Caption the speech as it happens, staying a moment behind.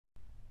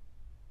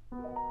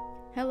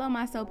Hello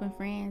my soaping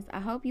friends, I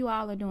hope you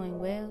all are doing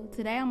well.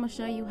 Today I'm going to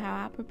show you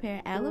how I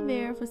prepare aloe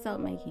vera for soap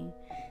making.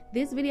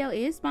 This video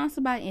is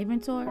sponsored by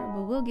Inventor,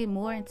 but we'll get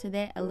more into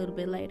that a little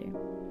bit later.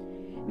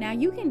 Now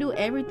you can do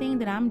everything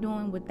that I'm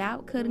doing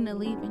without cutting the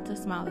leaf into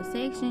smaller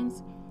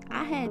sections.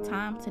 I had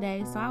time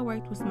today, so I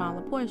worked with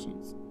smaller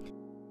portions.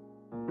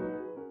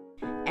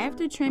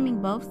 After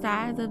trimming both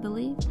sides of the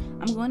leaf,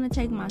 I'm going to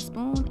take my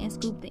spoon and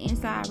scoop the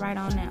inside right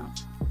on out.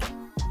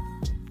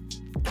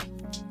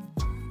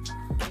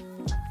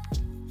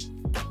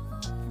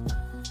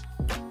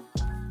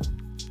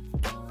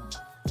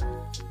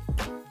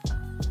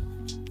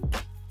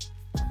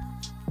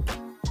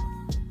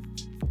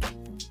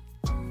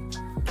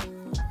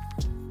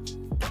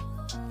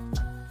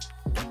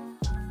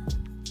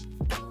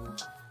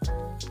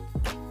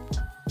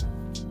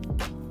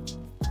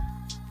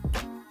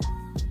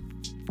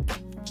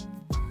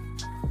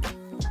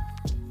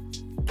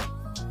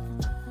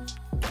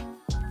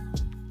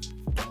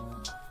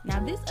 Now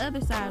this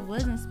other side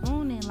wasn't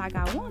spooning like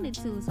I wanted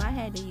to, so I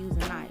had to use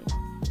a knife.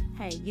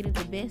 Hey, get it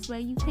the best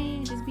way you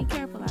can, just be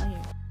careful out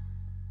here.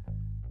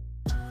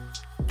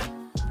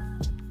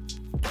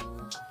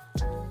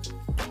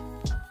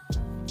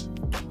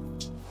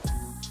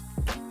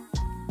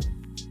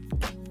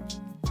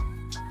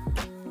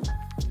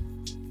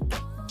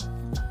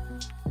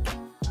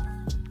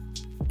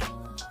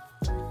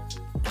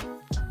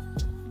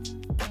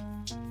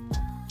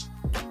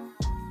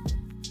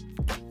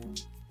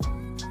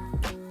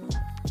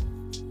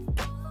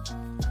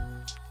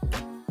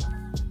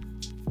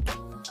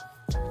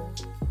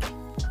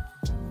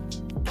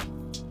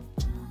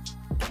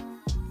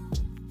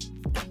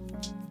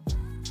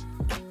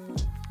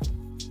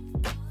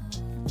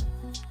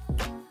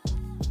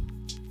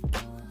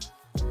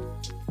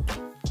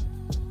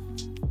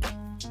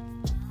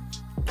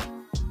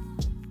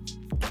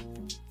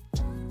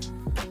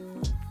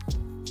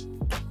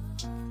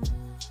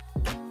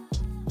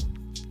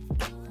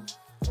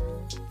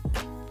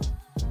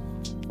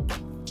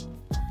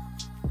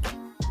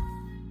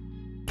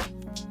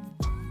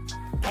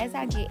 As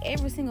I get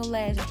every single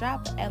last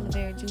drop of aloe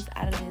vera juice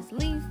out of this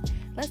leaf,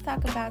 let's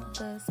talk about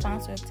the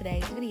sponsor of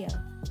today's video.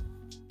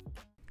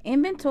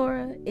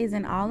 Inventor is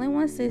an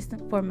all-in-one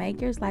system for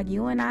makers like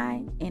you and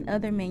I and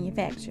other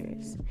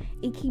manufacturers.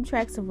 It keeps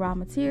tracks of raw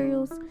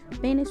materials,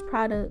 finished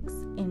products,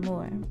 and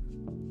more.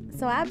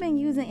 So I've been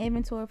using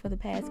Inventor for the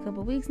past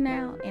couple weeks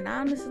now, and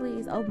honestly,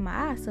 it's opened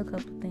my eyes to a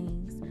couple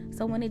things.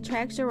 So when it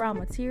tracks your raw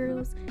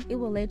materials, it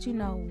will let you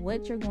know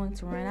what you're going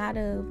to run out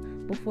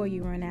of before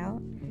you run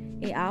out.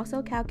 It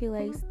also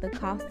calculates the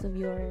cost of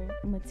your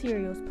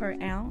materials per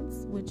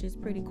ounce, which is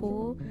pretty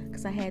cool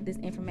because I had this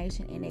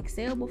information in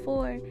Excel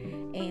before.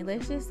 And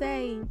let's just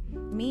say,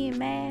 me and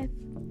math,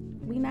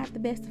 we not the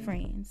best of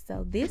friends.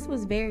 So this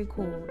was very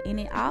cool. And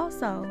it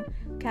also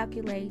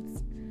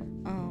calculates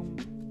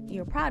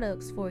your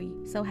products for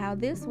you. So how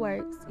this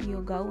works,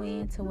 you'll go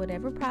into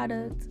whatever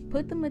product,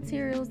 put the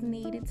materials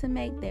needed to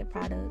make that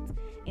product,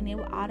 and it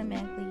will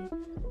automatically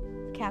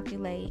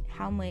calculate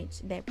how much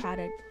that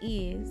product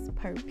is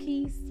per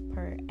piece,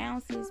 per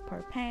ounces,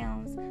 per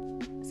pounds.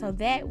 So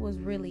that was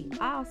really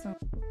awesome.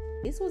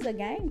 This was a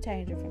game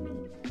changer for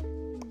me,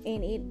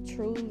 and it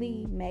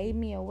truly made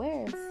me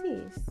aware of,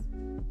 sis,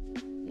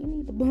 you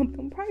need to bump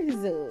them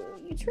prices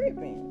up, you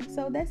tripping.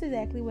 So that's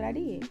exactly what I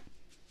did.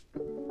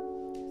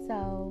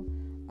 So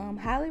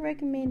highly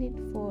recommended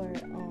for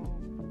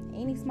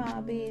any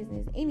small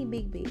business, any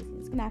big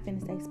business. I'm not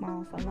finna say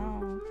small for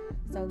long.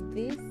 So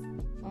this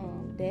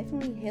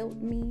definitely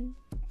helped me,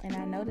 and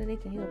I know that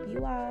it can help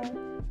you all.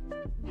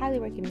 Highly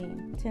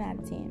recommend. 10 out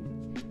of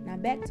 10. Now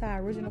back to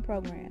our original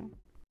program.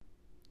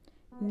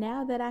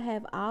 Now that I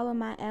have all of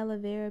my aloe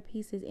vera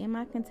pieces in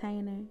my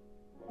container,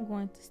 I'm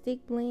going to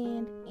stick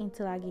blend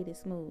until I get it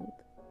smooth.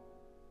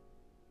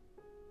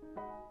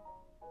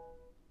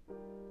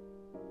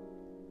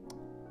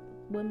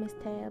 What Miss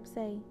Tab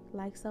say?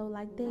 Like so,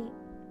 like that.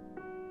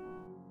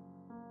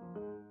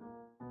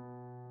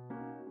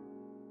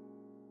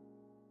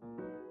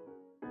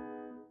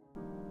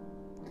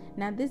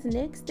 Now this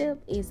next step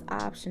is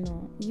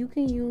optional. You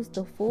can use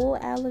the full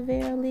aloe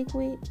vera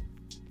liquid,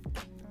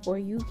 or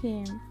you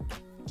can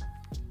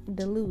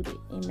dilute it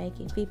and make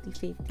it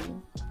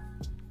 50-50.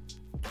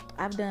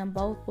 I've done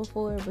both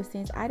before, but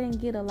since I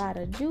didn't get a lot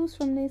of juice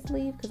from this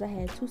leaf because I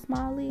had 2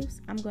 small leaves,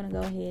 I'm going to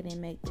go ahead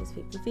and make this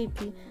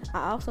 50-50.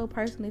 I also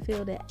personally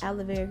feel that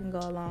aloe vera can go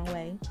a long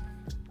way.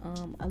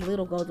 A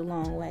little goes a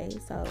long way,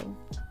 so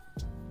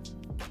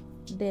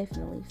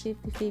definitely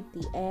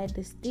 50-50. Add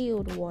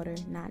distilled water,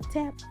 not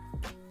tap.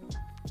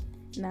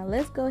 Now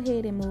let's go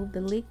ahead and move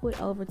the liquid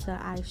over to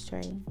an ice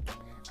tray.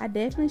 I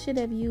definitely should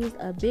have used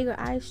a bigger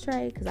ice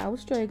tray because I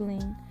was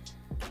struggling,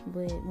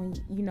 but when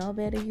you know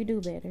better, you do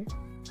better.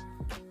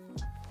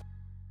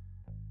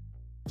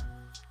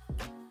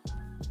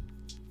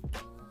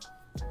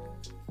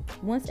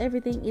 Once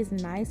everything is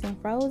nice and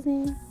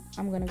frozen,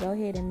 I'm going to go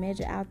ahead and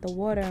measure out the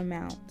water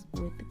amount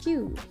with the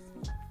cubes.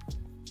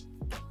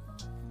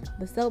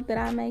 The soap that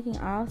I'm making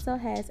also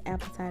has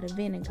apple cider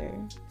vinegar,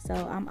 so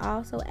I'm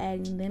also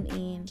adding them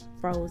in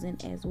frozen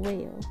as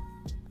well.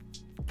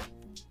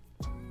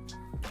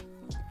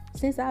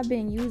 Since I've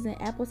been using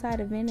apple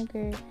cider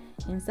vinegar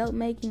in soap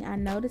making, I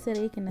noticed that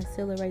it can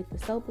accelerate the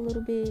soap a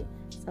little bit,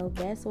 so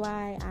that's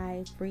why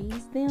I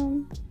freeze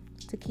them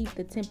to keep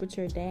the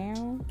temperature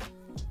down.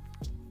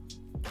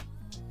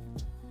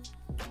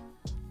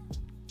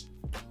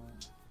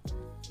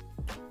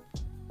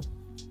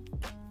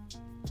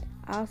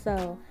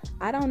 Also,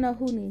 I don't know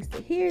who needs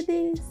to hear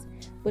this,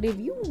 but if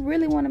you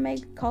really want to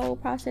make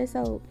cold processed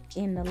soap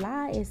and the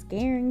lye is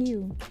scaring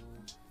you,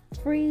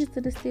 freeze the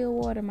distilled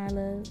water, my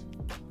love.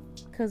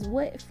 Because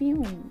what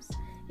fumes?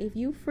 If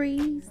you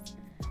freeze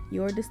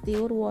your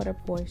distilled water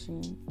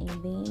portion and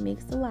then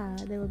mix the lye,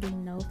 there will be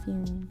no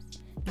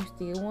fumes. You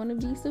still want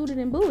to be suited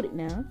and booted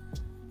now,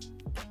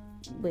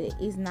 but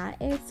it's not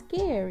as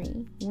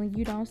scary when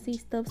you don't see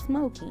stuff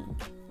smoking.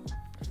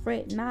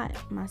 Fret not,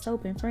 my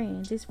soaping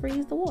friend. Just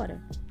freeze the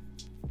water.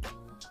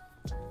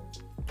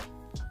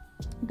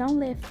 Don't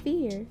let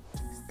fear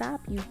stop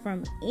you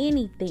from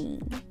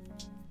anything.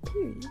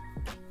 Period.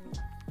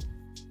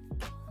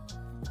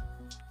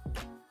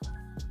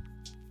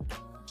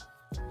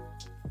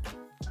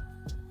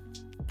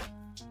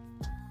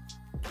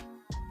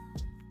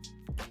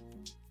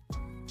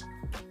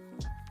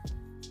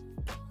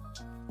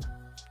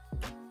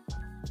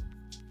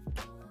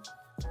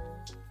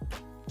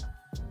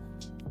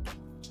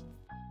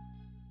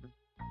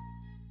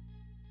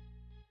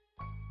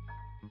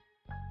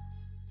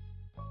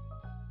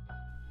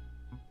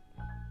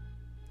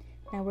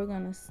 Now we're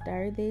going to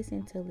stir this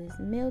until it's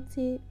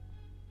melted.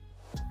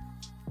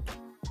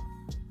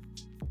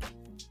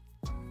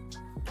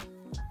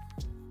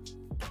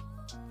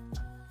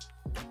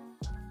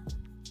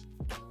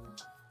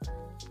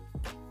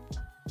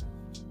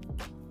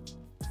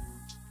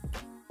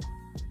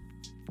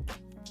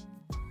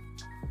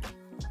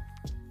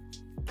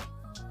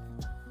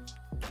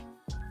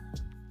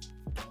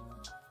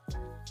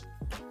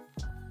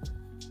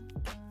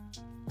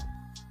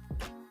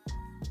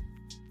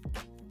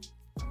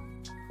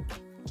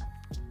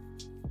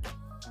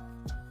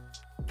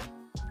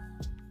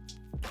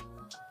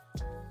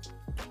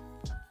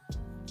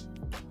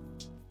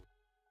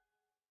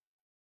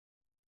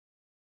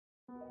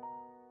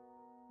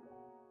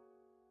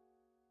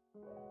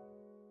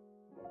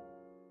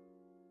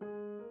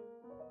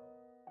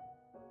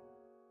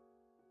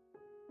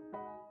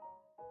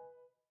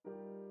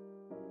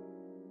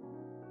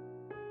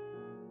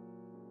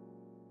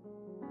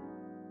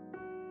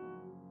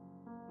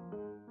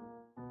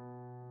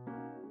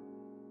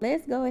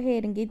 Let's go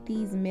ahead and get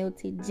these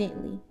melted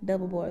gently,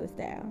 double boiler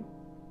style.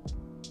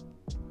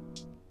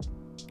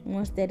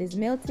 Once that is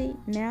melted,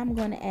 now I'm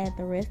going to add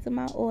the rest of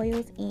my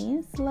oils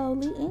in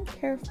slowly and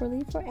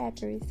carefully for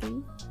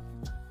accuracy.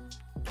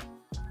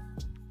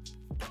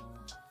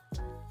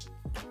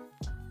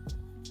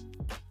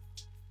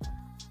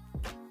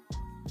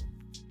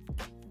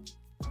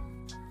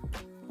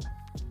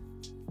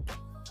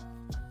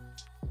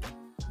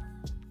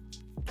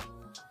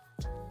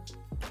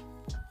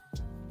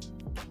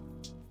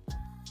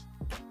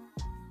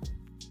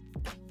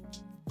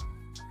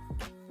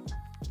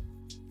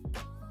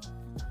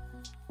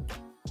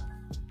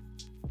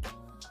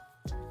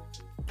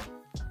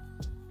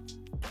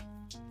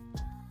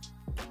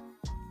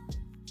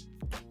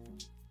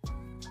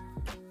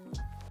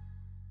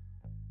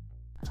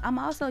 I'm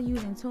also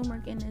using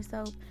turmeric in this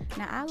soap.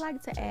 Now I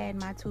like to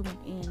add my turmeric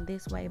in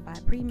this way by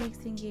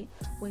pre-mixing it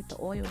with the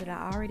oil that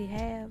I already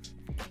have,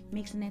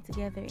 mixing it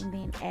together and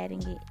then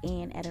adding it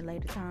in at a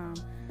later time.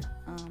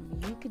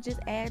 You could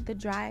just add the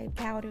dry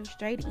powder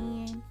straight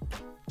in,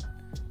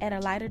 add a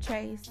lighter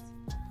trace,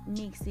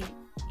 mix it,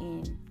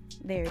 and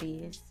there it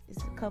is.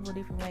 It's a couple of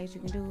different ways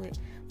you can do it.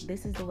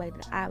 This is the way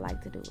that I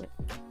like to do it.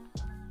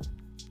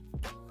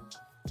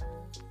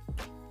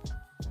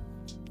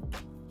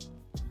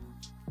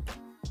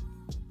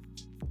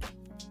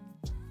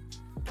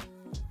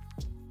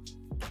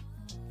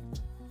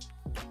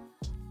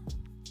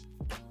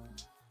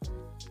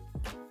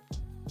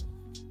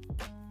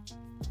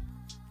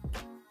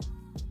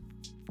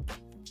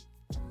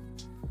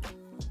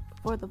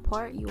 For the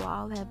part you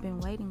all have been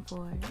waiting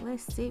for,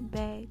 let's sit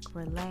back,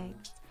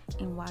 relax,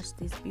 and watch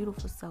this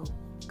beautiful soap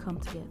come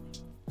together.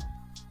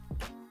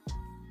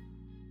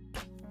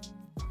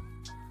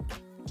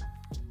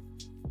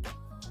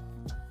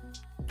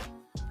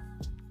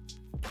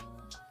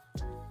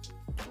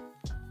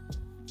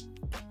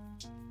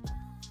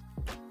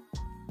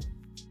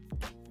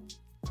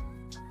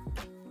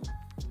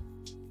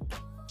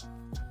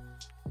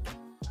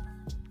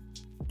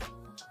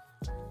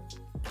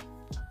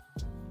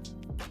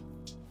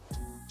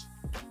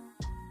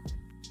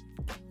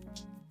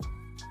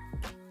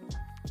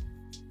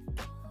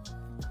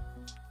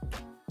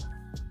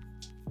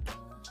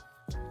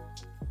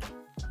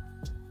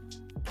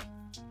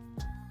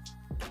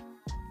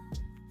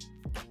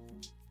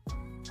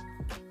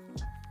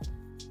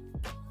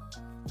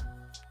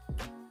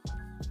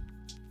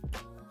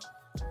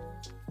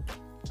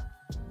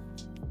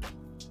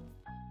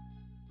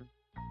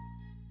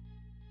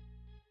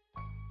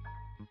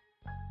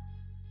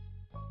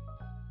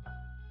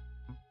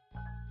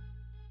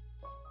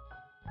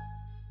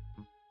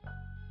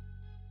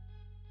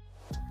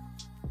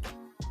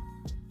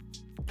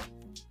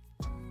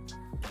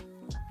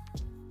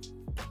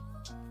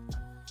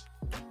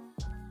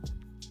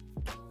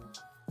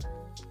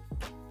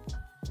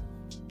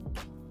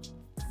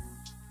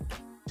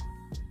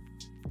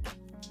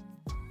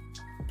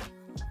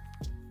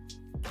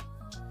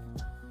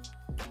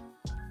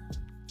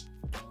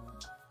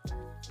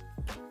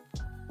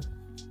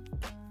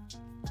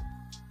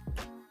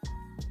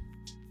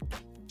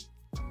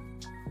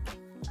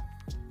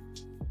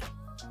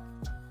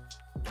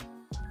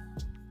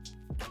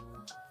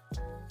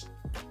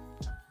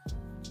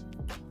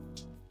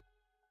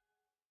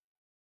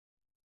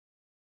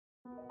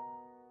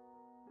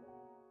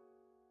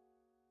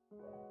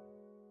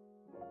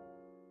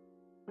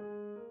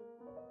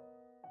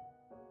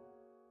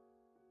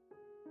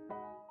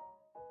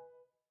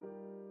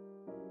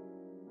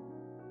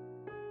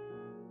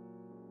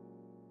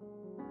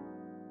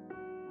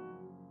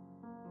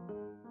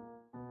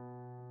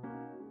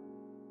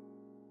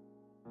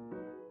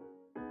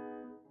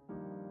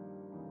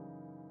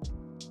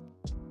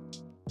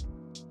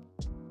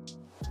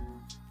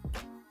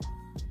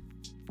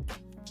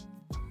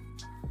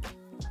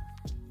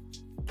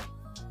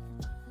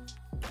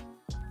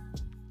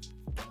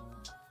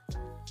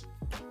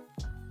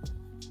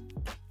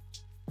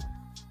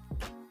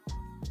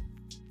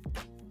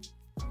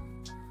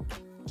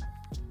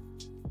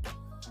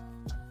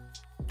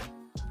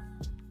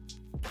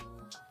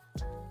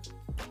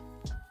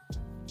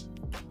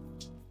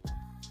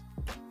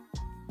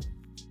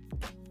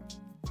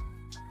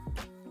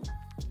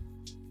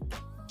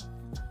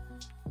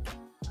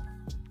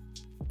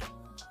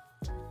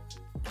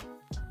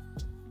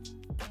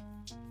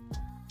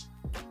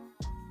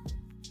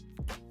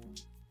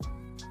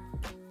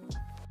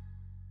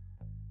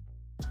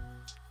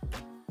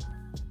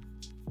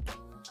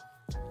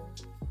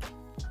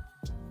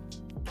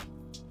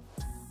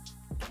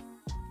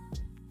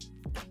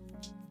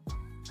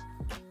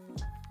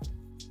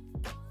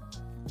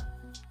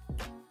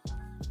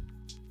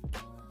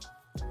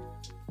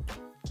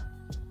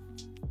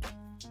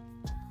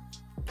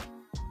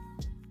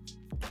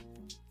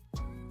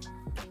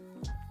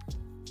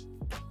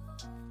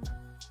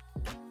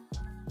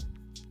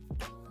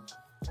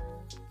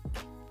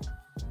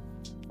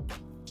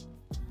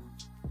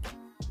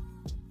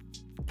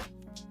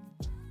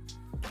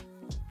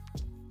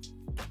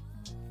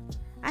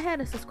 I had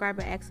a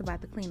subscriber ask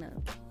about the cleanup.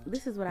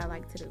 This is what I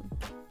like to do.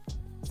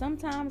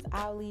 Sometimes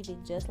I'll leave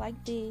it just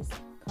like this,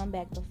 come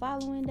back the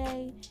following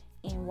day,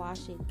 and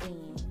wash it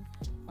then.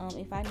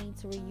 If I need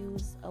to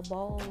reuse a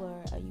bowl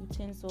or a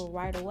utensil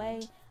right away,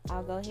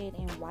 I'll go ahead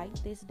and wipe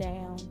this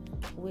down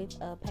with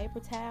a paper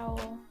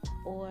towel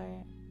or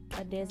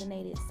a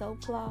designated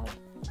soap cloth,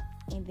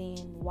 and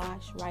then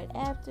wash right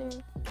after.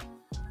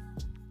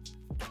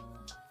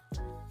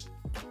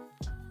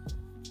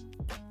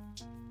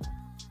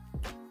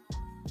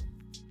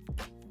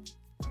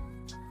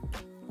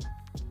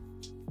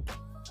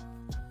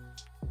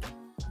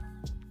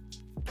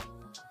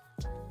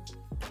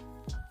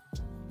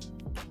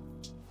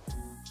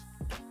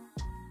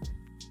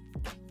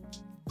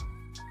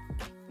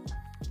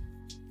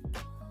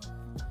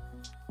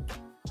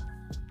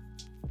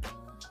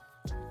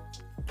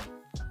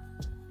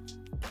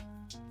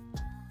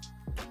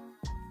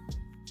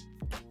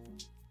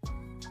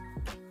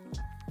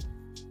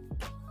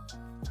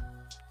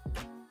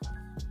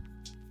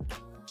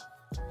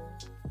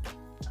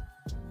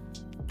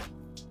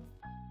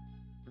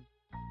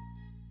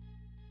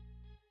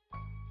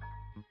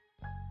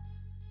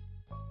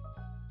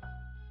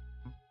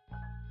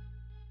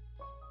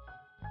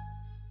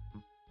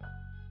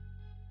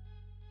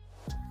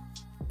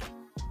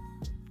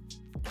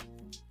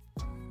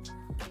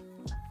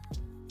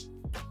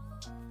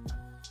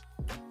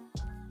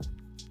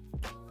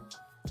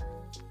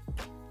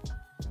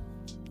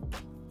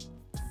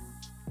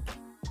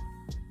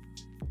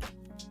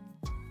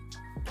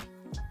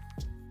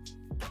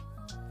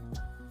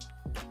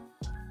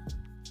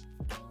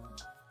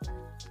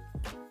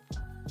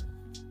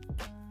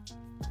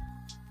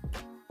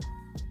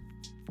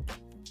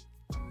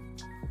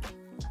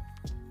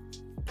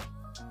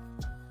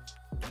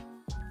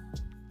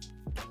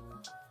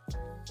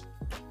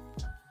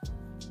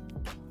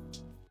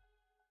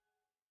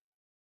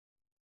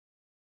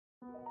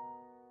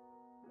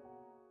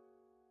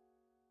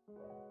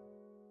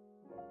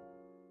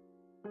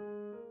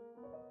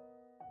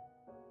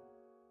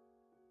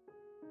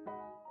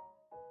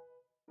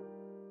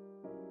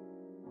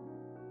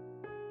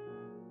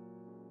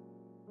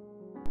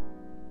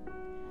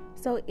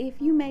 So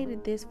if you made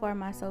it this far,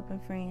 my soap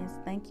and friends,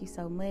 thank you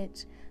so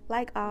much.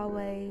 Like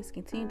always,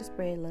 continue to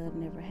spread love,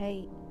 never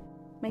hate.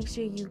 Make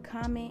sure you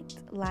comment,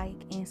 like,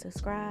 and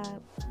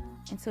subscribe.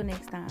 Until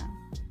next time,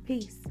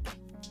 peace.